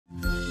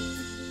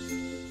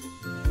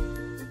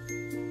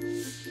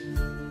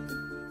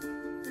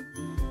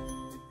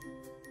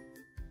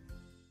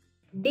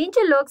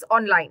Danger lurks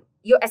online,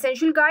 your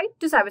essential guide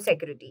to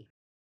cybersecurity.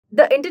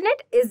 The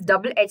internet is a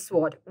double-edged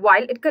sword.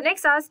 While it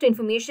connects us to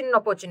information and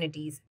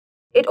opportunities,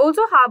 it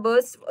also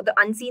harbors the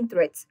unseen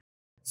threats.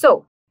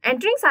 So,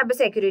 entering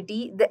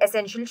cybersecurity, the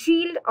essential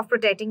shield of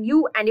protecting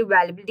you and your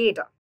valuable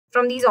data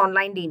from these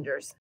online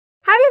dangers.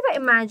 Have you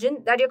ever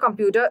imagined that your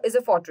computer is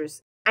a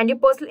fortress and your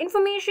personal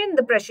information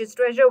the precious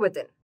treasure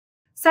within?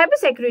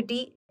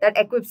 Cybersecurity that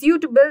equips you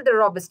to build a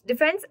robust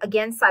defense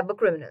against cyber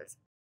criminals,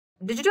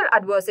 digital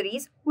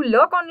adversaries who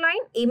lurk online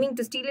aiming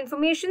to steal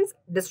information,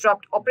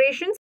 disrupt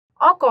operations,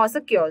 or cause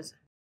a chaos.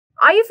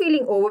 Are you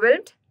feeling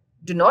overwhelmed?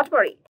 Do not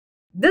worry.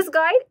 This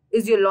guide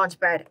is your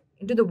launchpad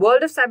into the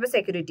world of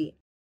cybersecurity.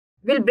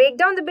 We'll break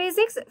down the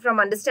basics from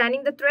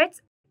understanding the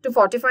threats to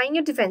fortifying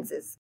your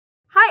defenses.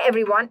 Hi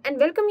everyone, and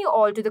welcome you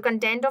all to the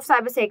content of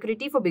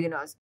Cybersecurity for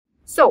Beginners.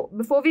 So,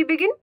 before we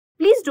begin,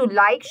 please do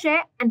like,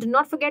 share, and do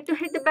not forget to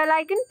hit the bell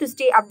icon to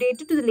stay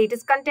updated to the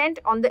latest content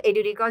on the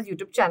Edureka's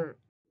YouTube channel.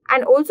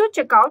 And also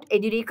check out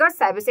Edureka's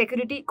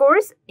cybersecurity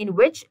course, in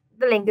which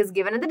the link is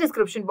given in the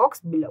description box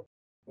below.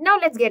 Now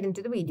let's get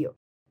into the video.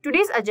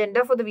 Today's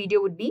agenda for the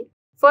video would be,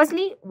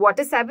 firstly, what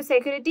is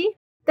cybersecurity,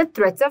 the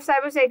threats of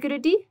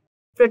cybersecurity,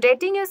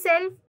 protecting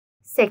yourself,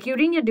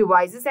 securing your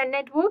devices and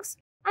networks,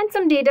 and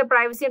some data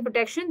privacy and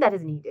protection that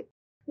is needed.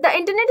 The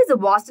internet is a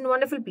vast and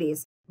wonderful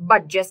place,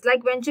 but just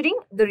like venturing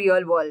the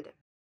real world,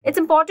 it's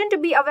important to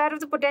be aware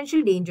of the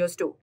potential dangers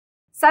too.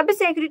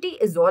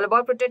 Cybersecurity is all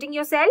about protecting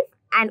yourself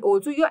and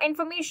also your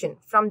information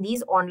from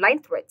these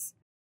online threats.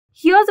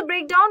 Here's a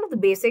breakdown of the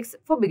basics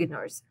for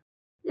beginners.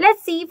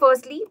 Let's see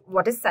firstly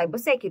what is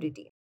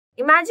cybersecurity.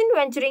 Imagine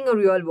venturing a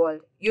real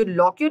world. You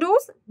lock your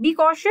doors, be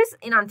cautious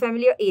in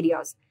unfamiliar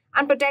areas,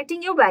 and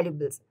protecting your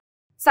valuables.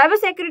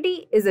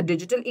 Cybersecurity is a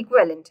digital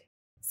equivalent,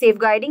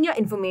 safeguarding your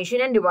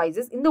information and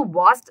devices in the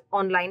vast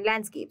online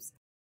landscapes.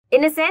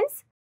 In a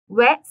sense,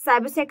 where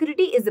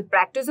cybersecurity is the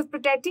practice of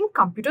protecting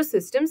computer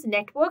systems,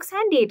 networks,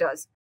 and data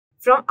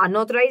from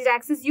unauthorized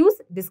access use,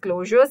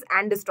 disclosures,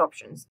 and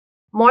disruptions,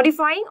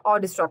 modifying or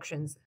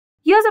destructions.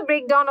 Here's a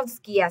breakdown of the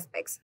key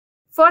aspects.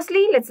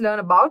 Firstly, let's learn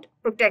about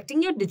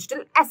protecting your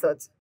digital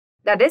assets.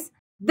 That is,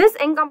 this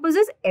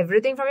encompasses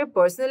everything from your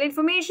personal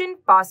information,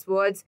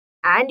 passwords,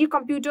 and your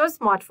computers,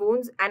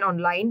 smartphones, and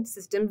online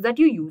systems that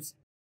you use.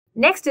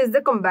 Next is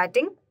the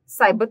combating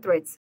cyber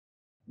threats.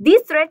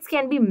 These threats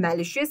can be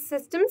malicious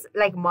systems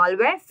like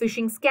malware,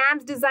 phishing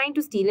scams designed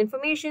to steal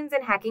information,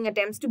 and hacking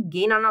attempts to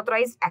gain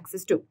unauthorized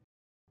access to,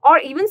 or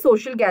even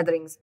social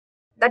gatherings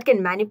that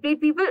can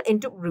manipulate people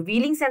into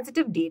revealing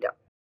sensitive data.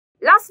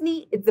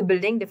 Lastly, it's the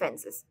building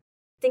defenses.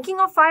 Thinking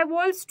of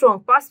firewalls,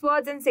 strong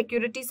passwords, and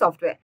security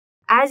software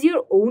as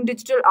your own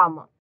digital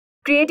armor,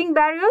 creating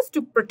barriers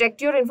to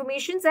protect your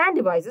information and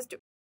devices too.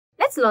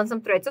 Let's learn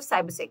some threats of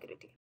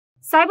cybersecurity.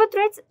 Cyber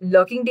threats,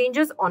 lurking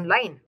dangers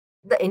online.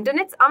 The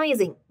internet's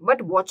amazing,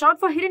 but watch out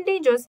for hidden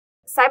dangers.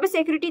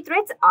 Cybersecurity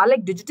threats are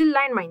like digital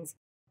landmines,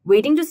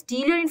 waiting to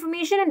steal your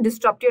information and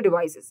disrupt your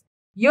devices.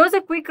 Here's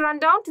a quick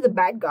rundown to the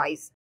bad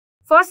guys.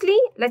 Firstly,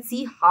 let's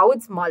see how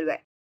it's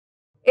malware.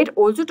 It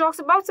also talks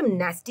about some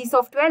nasty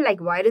software like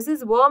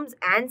viruses, worms,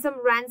 and some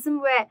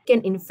ransomware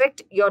can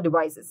infect your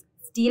devices,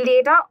 steal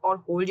data, or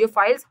hold your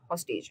files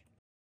hostage.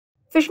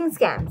 Phishing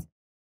scams.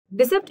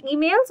 Deceptive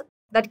emails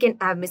that can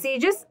have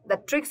messages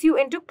that tricks you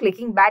into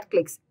clicking bad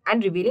clicks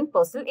and revealing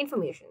personal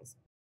information.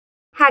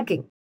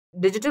 Hacking.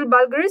 Digital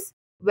bulgars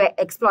where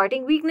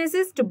exploiting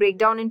weaknesses to break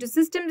down into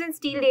systems and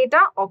steal data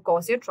or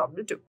cause you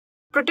trouble too.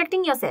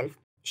 Protecting yourself.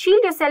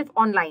 Shield yourself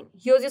online.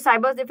 Here's your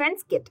cyber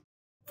defense kit.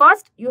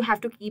 First, you have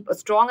to keep a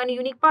strong and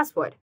unique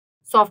password.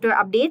 Software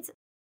updates.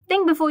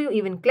 Think before you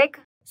even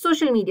click.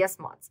 Social media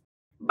smarts.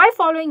 By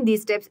following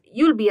these steps,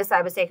 you'll be a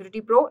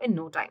cybersecurity pro in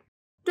no time.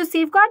 To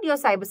safeguard your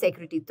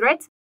cybersecurity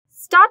threats,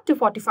 start to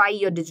fortify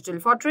your digital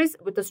fortress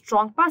with a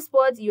strong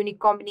passwords, unique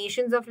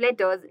combinations of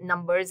letters,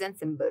 numbers, and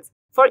symbols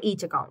for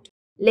each account.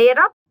 Layer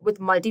up with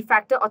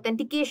multi-factor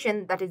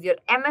authentication, that is your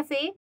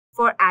MFA,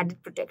 for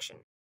added protection.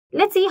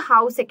 Let's see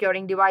how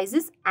securing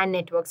devices and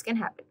networks can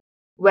happen,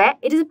 where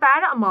it is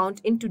paramount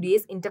in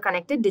today's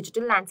interconnected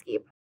digital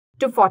landscape.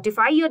 To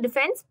fortify your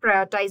defense,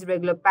 prioritize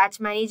regular patch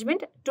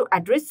management to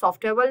address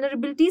software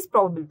vulnerabilities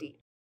probability.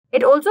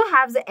 It also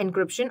has the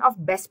encryption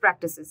of best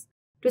practices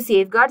to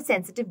safeguard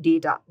sensitive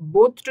data,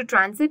 both to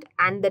transit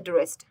and at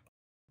rest.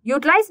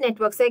 Utilize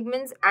network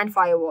segments and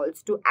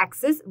firewalls to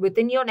access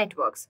within your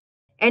networks.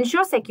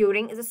 Ensure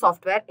securing is a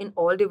software in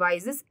all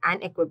devices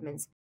and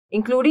equipments,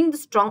 including the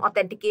strong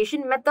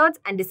authentication methods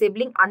and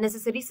disabling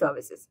unnecessary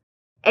services.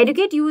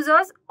 Educate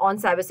users on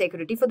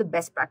cybersecurity for the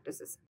best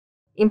practices.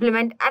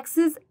 Implement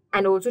access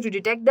and also to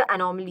detect the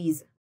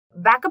anomalies.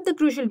 Back up the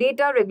crucial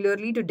data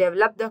regularly to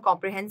develop the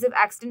comprehensive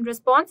accident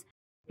response,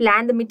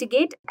 plan the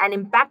mitigate, and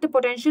impact the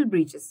potential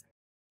breaches.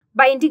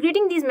 By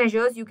integrating these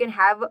measures, you can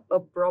have a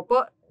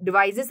proper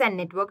devices and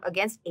network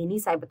against any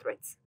cyber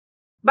threats.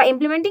 By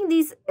implementing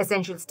these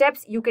essential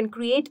steps, you can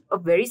create a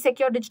very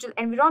secure digital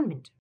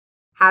environment.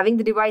 Having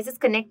the devices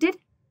connected,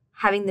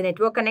 having the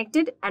network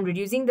connected, and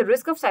reducing the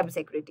risk of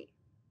cybersecurity.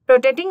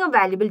 Protecting a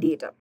valuable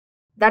data.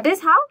 That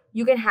is how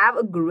you can have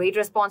a great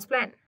response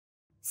plan.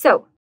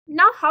 So,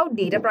 now how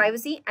data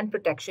privacy and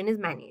protection is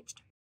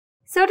managed.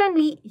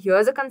 Certainly,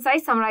 here's a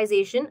concise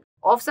summarization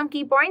of some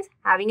key points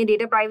having a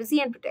data privacy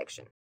and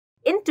protection.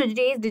 In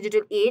today's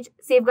digital age,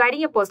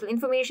 safeguarding your personal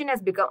information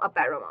has become a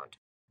paramount.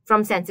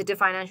 From sensitive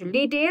financial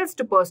details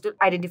to personal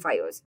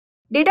identifiers,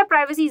 data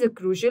privacy is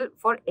crucial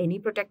for any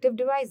protective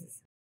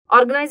devices.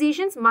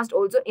 Organizations must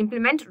also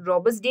implement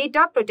robust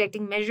data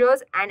protecting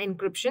measures and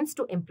encryptions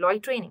to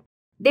employee training.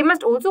 They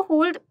must also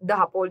hold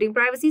the upholding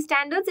privacy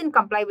standards and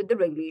comply with the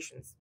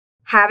regulations.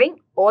 Having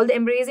all the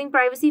embracing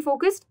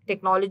privacy-focused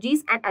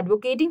technologies and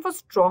advocating for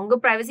stronger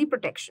privacy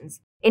protections,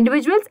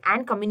 individuals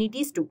and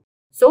communities too,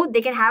 so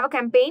they can have a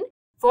campaign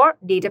for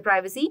data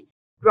privacy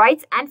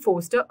rights and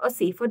foster a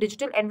safer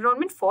digital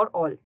environment for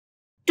all.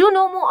 To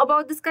know more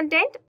about this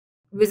content,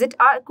 visit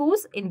our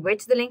course in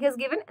which the link is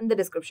given in the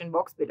description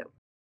box below.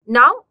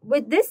 Now,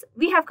 with this,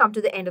 we have come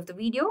to the end of the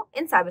video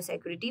in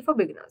cybersecurity for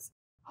beginners.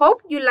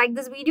 Hope you liked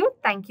this video.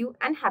 Thank you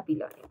and happy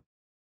learning.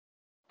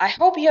 I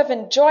hope you have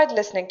enjoyed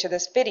listening to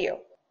this video.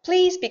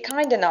 Please be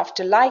kind enough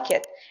to like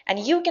it, and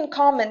you can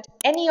comment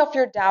any of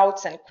your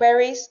doubts and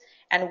queries,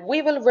 and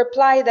we will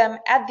reply them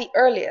at the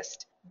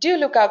earliest. Do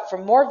look out for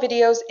more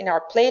videos in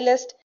our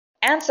playlist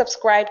and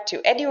subscribe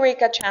to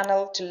Edureka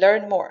channel to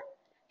learn more.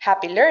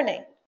 Happy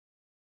learning!